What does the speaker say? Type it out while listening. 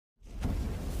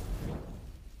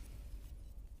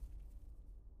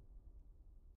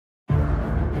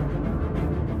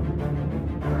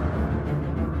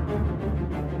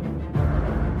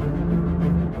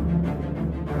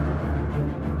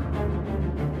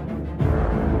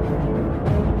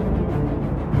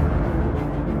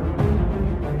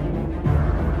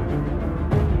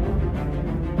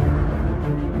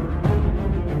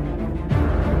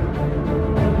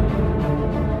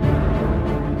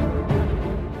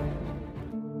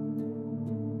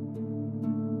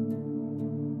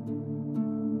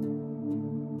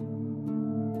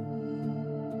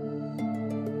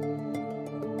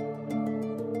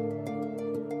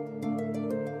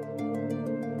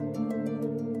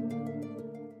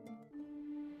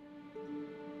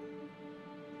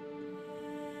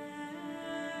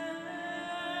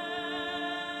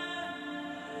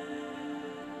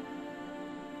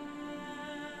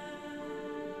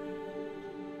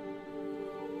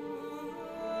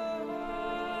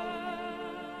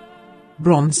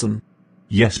Bronson.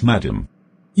 Yes, madam.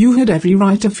 You had every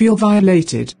right to feel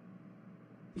violated.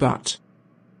 But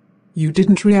you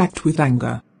didn't react with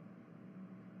anger.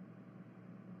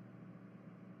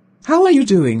 How are you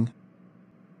doing?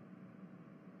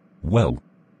 Well,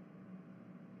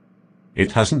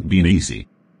 it hasn't been easy.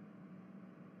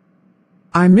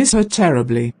 I miss her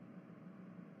terribly.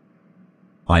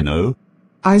 I know.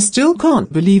 I still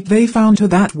can't believe they found her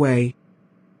that way.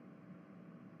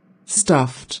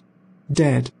 Stuffed.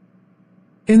 Dead.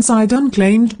 Inside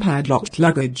unclaimed padlocked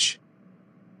luggage.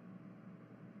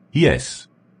 Yes.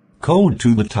 Cold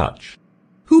to the touch.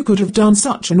 Who could have done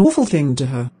such an awful thing to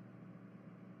her?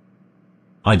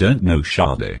 I don't know,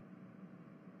 Sade.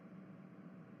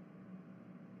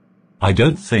 I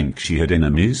don't think she had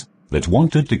enemies that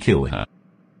wanted to kill her.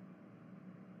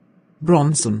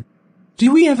 Bronson.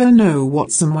 Do we ever know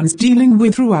what someone's dealing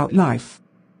with throughout life?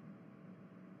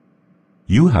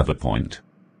 You have a point.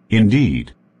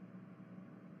 Indeed.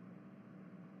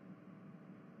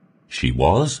 She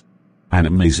was an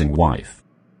amazing wife.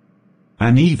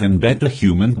 An even better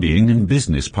human being and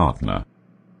business partner.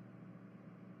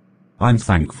 I'm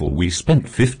thankful we spent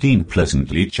 15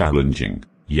 pleasantly challenging,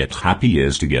 yet happy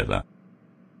years together.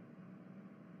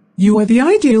 You are the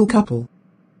ideal couple.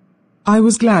 I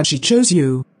was glad she chose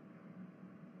you.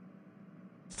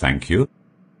 Thank you.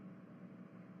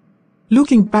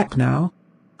 Looking back now,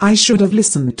 I should have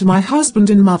listened to my husband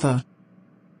and mother.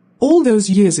 All those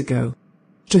years ago.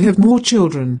 To have more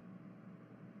children.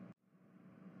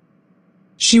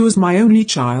 She was my only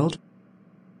child.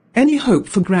 Any hope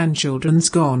for grandchildren's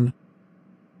gone.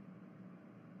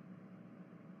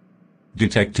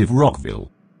 Detective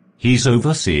Rockville. He's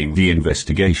overseeing the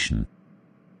investigation.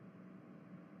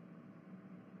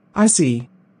 I see.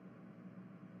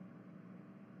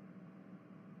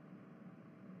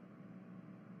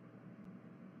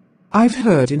 I've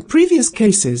heard in previous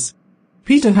cases,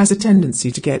 Peter has a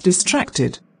tendency to get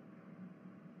distracted.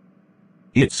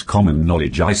 It's common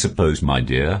knowledge, I suppose, my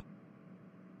dear.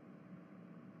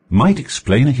 Might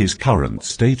explain his current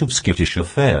state of skittish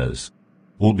affairs.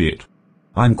 Albeit,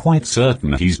 I'm quite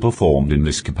certain he's performed in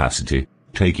this capacity,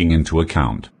 taking into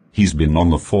account he's been on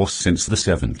the force since the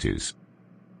 70s.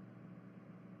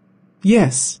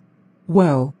 Yes.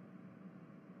 Well.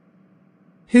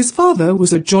 His father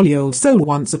was a jolly old soul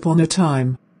once upon a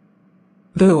time.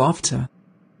 Though after.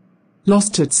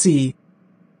 Lost at sea.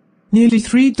 Nearly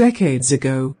 3 decades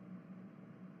ago.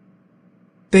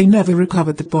 They never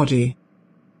recovered the body.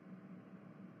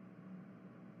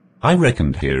 I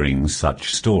reckoned hearing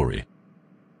such story.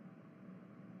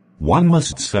 One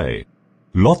must say,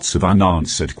 lots of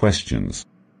unanswered questions.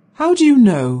 How do you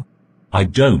know? I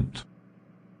don't.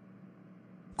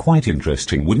 Quite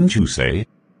interesting, wouldn't you say?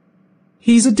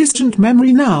 He's a distant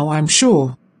memory now, I'm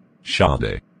sure.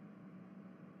 Sade.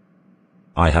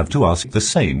 I have to ask the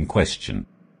same question.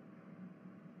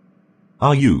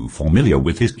 Are you familiar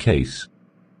with his case?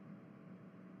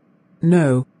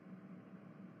 No.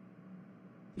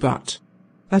 But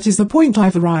that is the point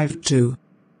I've arrived to.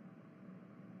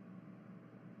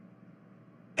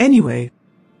 Anyway,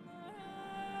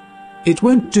 it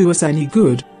won't do us any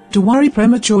good to worry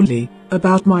prematurely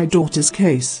about my daughter's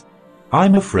case.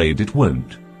 I'm afraid it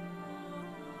won't.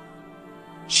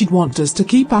 She'd want us to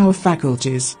keep our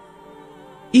faculties.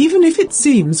 Even if it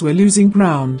seems we're losing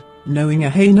ground, knowing a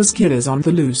heinous killer's on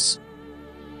the loose.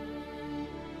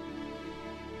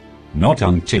 Not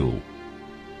until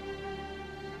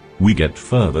we get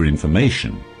further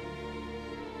information.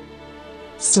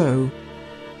 So,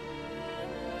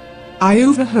 I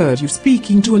overheard you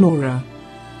speaking to Alora.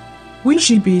 Will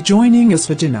she be joining us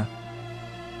for dinner?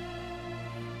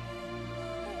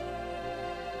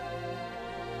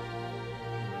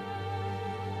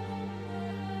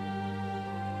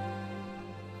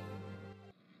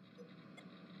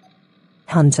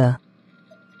 Hunter.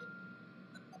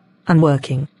 I'm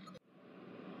working.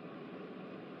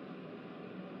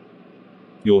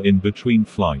 You're in between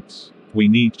flights. We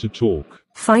need to talk.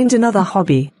 Find another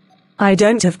hobby. I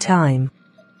don't have time.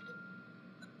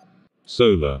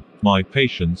 Solar, my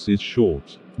patience is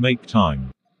short. Make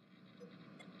time.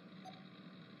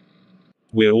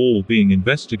 We're all being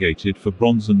investigated for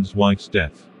Bronson's wife's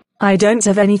death. I don't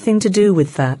have anything to do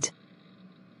with that.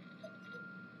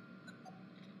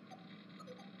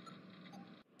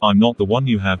 I'm not the one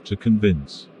you have to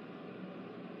convince.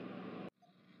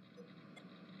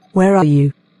 Where are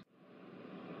you?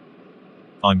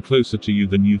 I'm closer to you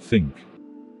than you think.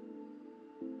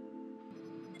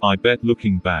 I bet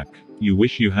looking back, you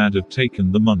wish you had have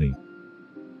taken the money.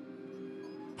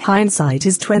 Hindsight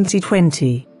is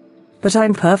 20/20. But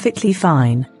I'm perfectly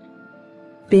fine.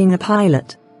 Being a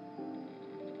pilot.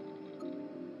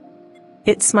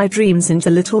 It's my dreams into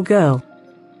little girl.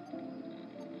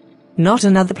 Not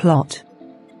another plot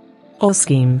or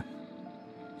scheme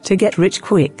to get rich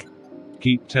quick.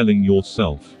 Keep telling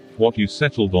yourself, what you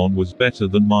settled on was better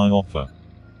than my offer.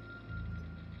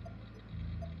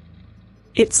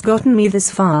 It's gotten me this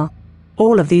far,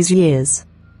 all of these years,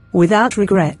 without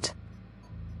regret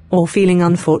or feeling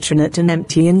unfortunate and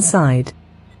empty inside.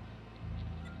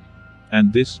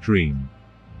 And this dream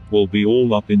will be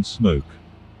all up in smoke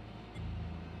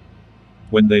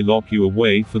when they lock you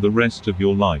away for the rest of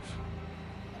your life.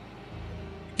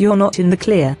 You're not in the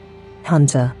clear,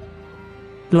 Hunter.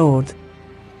 Lord.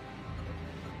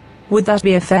 Would that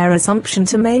be a fair assumption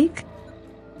to make?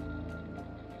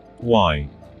 Why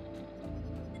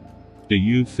do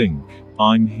you think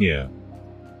I'm here?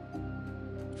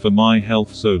 For my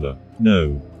health, Solar?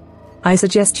 No. I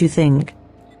suggest you think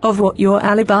of what your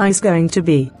alibi's going to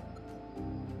be,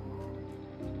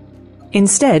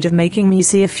 instead of making me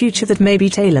see a future that may be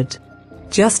tailored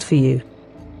just for you.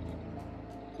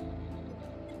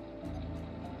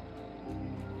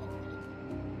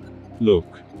 Look,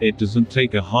 it doesn't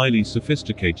take a highly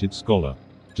sophisticated scholar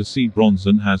to see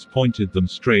Bronson has pointed them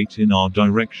straight in our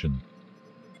direction.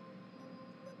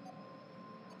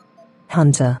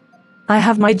 Hunter, I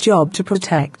have my job to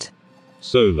protect.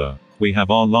 Solar, we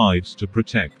have our lives to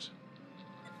protect.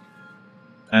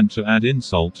 And to add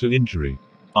insult to injury,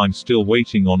 I'm still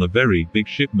waiting on a very big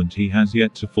shipment he has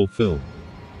yet to fulfill.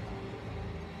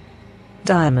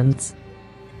 Diamonds.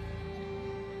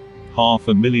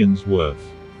 $500,000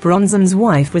 worth. Bronson's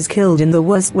wife was killed in the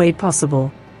worst way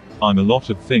possible. I'm a lot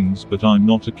of things, but I'm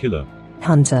not a killer.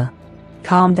 Hunter,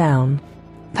 calm down.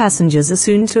 Passengers are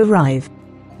soon to arrive.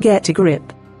 Get a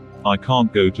grip. I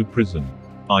can't go to prison.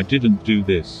 I didn't do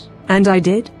this. And I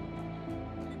did?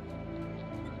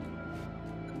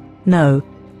 No.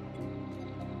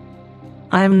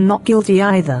 I am not guilty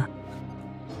either.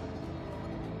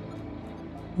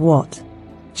 What?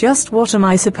 Just what am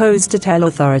I supposed to tell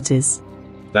authorities?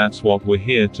 That's what we're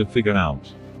here to figure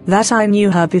out. That I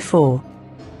knew her before.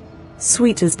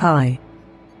 Sweet as pie.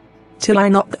 Till I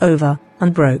knocked over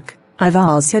and broke a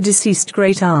vase her deceased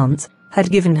great-aunt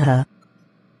had given her.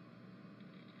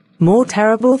 More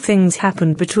terrible things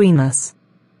happened between us.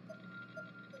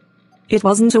 It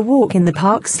wasn't a walk in the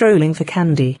park strolling for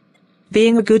candy.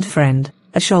 Being a good friend,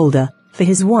 a shoulder for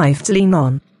his wife to lean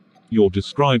on. You're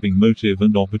describing motive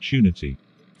and opportunity.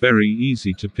 Very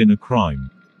easy to pin a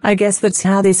crime. I guess that's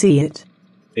how they see it.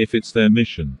 If it's their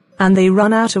mission. And they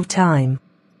run out of time.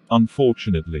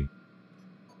 Unfortunately.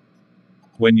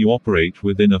 When you operate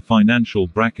within a financial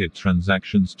bracket,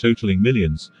 transactions totaling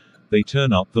millions, they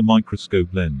turn up the microscope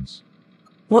lens.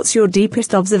 What's your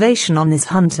deepest observation on this,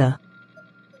 Hunter?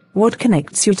 What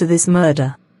connects you to this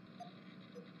murder?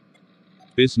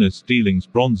 Business dealings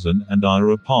Bronson and I are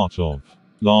a part of.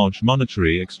 Large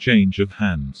monetary exchange of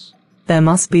hands. There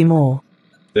must be more.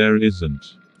 There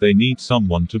isn't. They need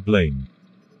someone to blame.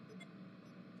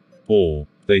 Or,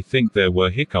 they think there were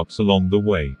hiccups along the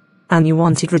way. And you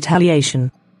wanted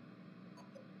retaliation.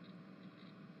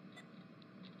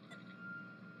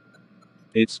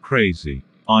 It's crazy.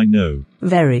 I know.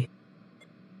 Very.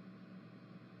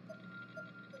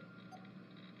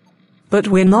 But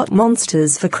we're not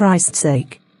monsters, for Christ's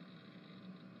sake.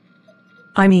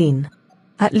 I mean,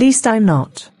 at least I'm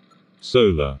not.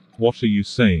 Solar, what are you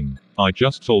saying? I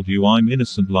just told you I'm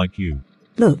innocent like you.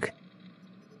 Look.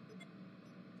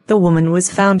 The woman was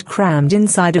found crammed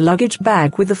inside a luggage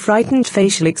bag with a frightened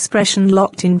facial expression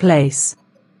locked in place.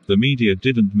 The media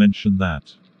didn't mention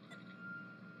that.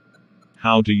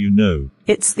 How do you know?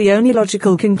 It's the only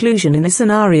logical conclusion in a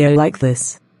scenario like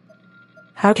this.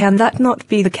 How can that not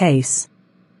be the case?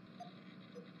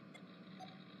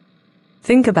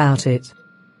 Think about it.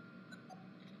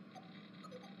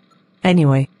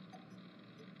 Anyway.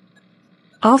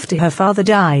 After her father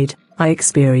died, I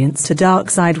experienced a dark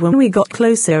side when we got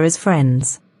closer as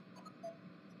friends.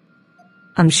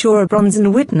 I'm sure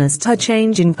Bronson witnessed her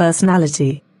change in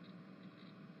personality.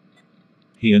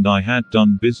 He and I had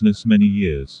done business many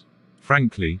years.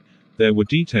 Frankly, there were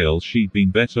details she'd been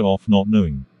better off not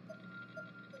knowing.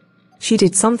 She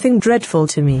did something dreadful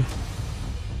to me.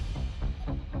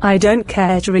 I don't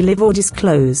care to relive or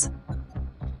disclose.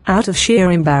 Out of sheer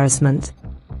embarrassment.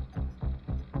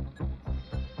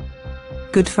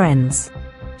 Good friends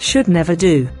should never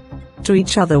do to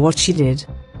each other what she did.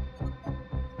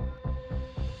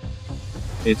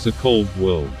 It's a cold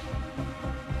world.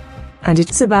 And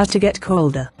it's about to get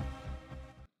colder.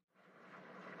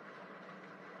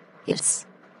 It's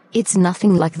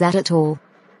nothing like that at all.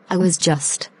 I was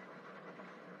just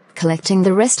collecting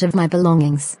the rest of my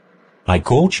belongings. I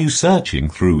caught you searching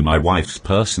through my wife's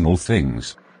personal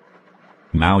things.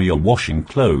 Now you're washing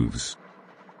clothes.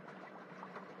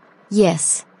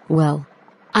 Yes, well,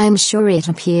 I'm sure it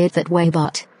appeared that way,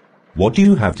 but... What do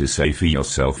you have to say for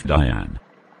yourself, Diane?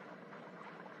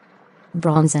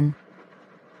 Bronson.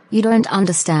 You don't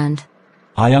understand.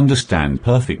 I understand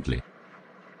perfectly.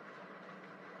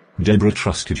 Debra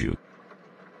trusted you.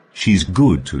 She's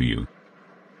good to you.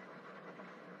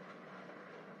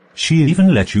 She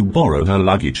even let you borrow her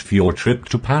luggage for your trip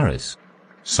to Paris,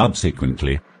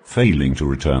 subsequently failing to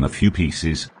return a few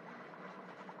pieces.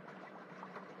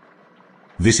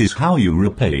 This is how you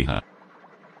repay her.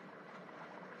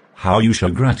 How you show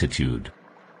gratitude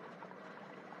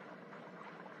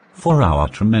for our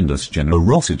tremendous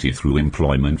generosity through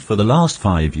employment for the last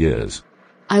 5 years.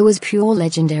 I was pure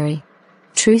legendary.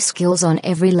 True skills on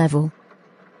every level.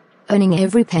 Earning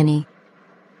every penny.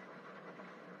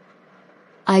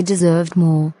 I deserved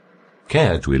more.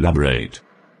 Care to elaborate?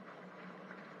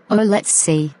 Oh, let's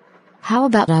see. How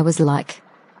about I was like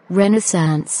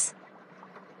Renaissance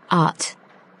art.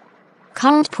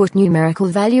 Can't put numerical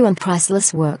value on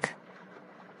priceless work,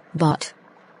 but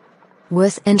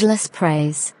worth endless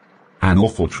praise. An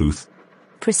awful truth.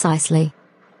 Precisely.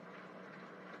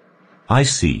 I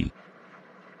see.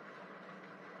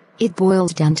 It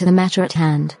boils down to the matter at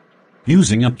hand.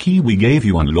 Using a key we gave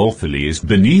you unlawfully is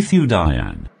beneath you,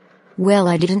 Diane. Well,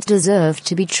 I didn't deserve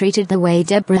to be treated the way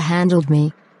Debra handled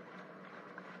me.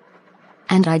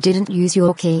 And I didn't use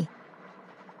your key.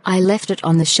 I left it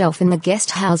on the shelf in the guest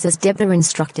house as Debra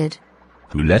instructed.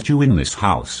 Who let you in this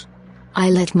house? I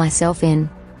let myself in.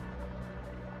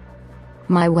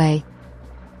 My way.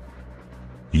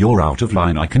 You're out of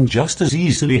line. I can just as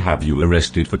easily have you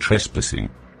arrested for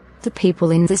trespassing. The people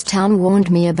in this town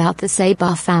warned me about the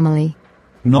Sabar family.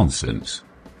 Nonsense.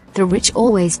 The rich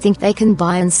always think they can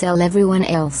buy and sell everyone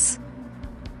else.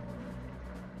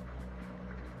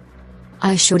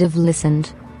 I should have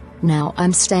listened. Now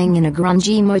I'm staying in a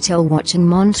grungy motel watching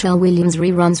Montel Williams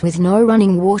reruns with no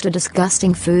running water,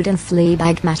 disgusting food and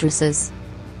flea-bag mattresses.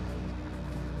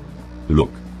 Look,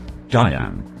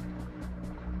 Diane.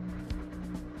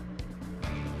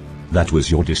 That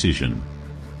was your decision.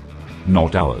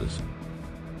 Not ours.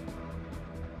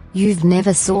 You've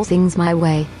never saw things my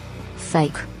way.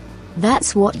 Fake.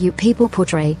 That's what you people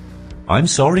portray. I'm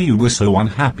sorry you were so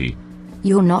unhappy.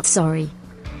 You're not sorry.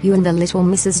 You and the little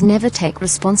missus never take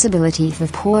responsibility for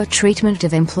poor treatment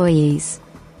of employees.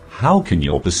 How can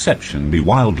your perception be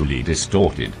wildly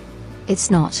distorted?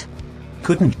 It's not.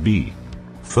 Couldn't be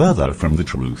further from the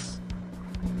truth.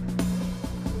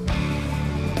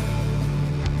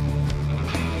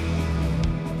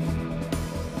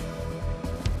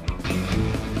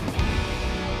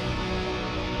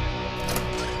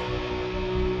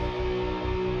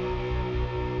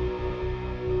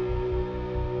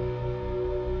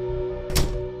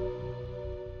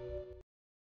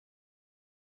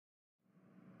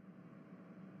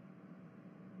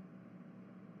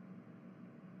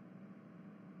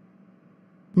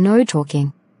 No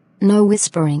talking. No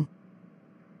whispering.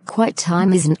 Quiet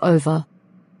time isn't over.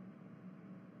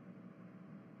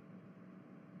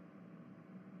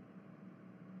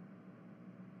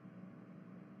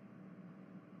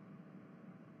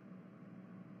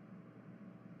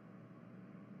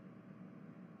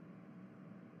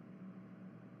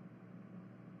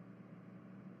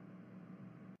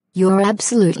 You're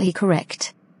absolutely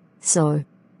correct. So,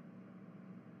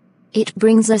 it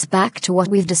brings us back to what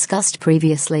we've discussed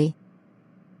previously.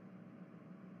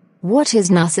 What is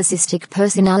narcissistic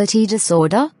personality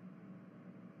disorder?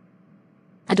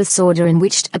 A disorder in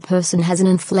which a person has an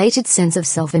inflated sense of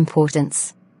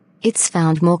self-importance. It's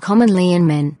found more commonly in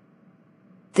men.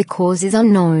 The cause is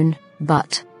unknown,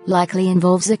 but likely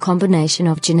involves a combination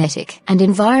of genetic and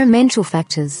environmental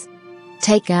factors.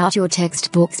 Take out your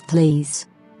textbooks, please.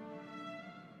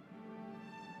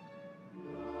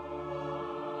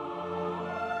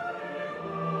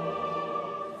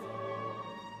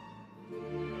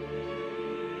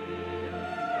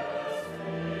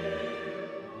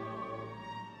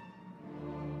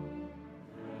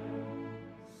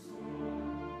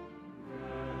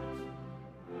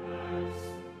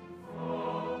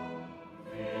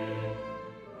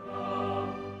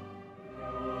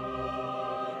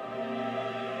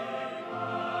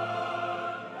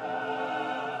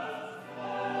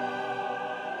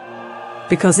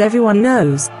 Because everyone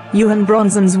knows, you and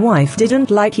Bronson's wife didn't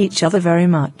like each other very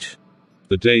much.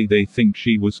 The day they think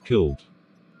she was killed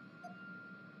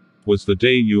was the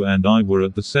day you and I were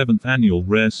at the 7th annual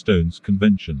Rare Stones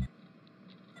convention.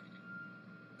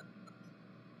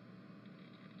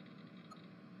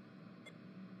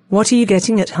 What are you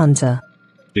getting at, Hunter?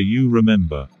 Do you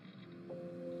remember?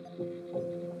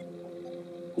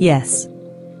 Yes.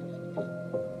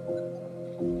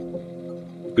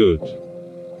 Good.